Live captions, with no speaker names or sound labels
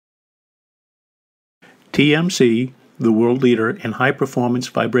TMC, the world leader in high-performance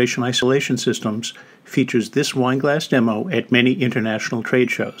vibration isolation systems, features this wine glass demo at many international trade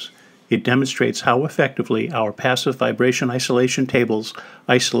shows. It demonstrates how effectively our passive vibration isolation tables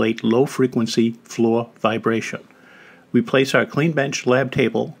isolate low-frequency floor vibration. We place our CleanBench lab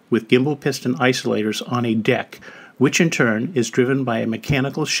table with gimbal piston isolators on a deck, which in turn is driven by a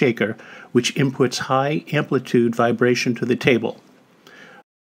mechanical shaker which inputs high amplitude vibration to the table.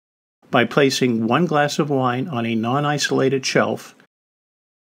 By placing one glass of wine on a non-isolated shelf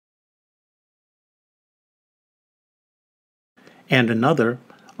and another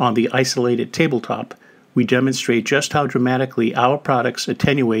on the isolated tabletop, we demonstrate just how dramatically our products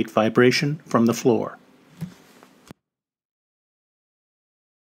attenuate vibration from the floor.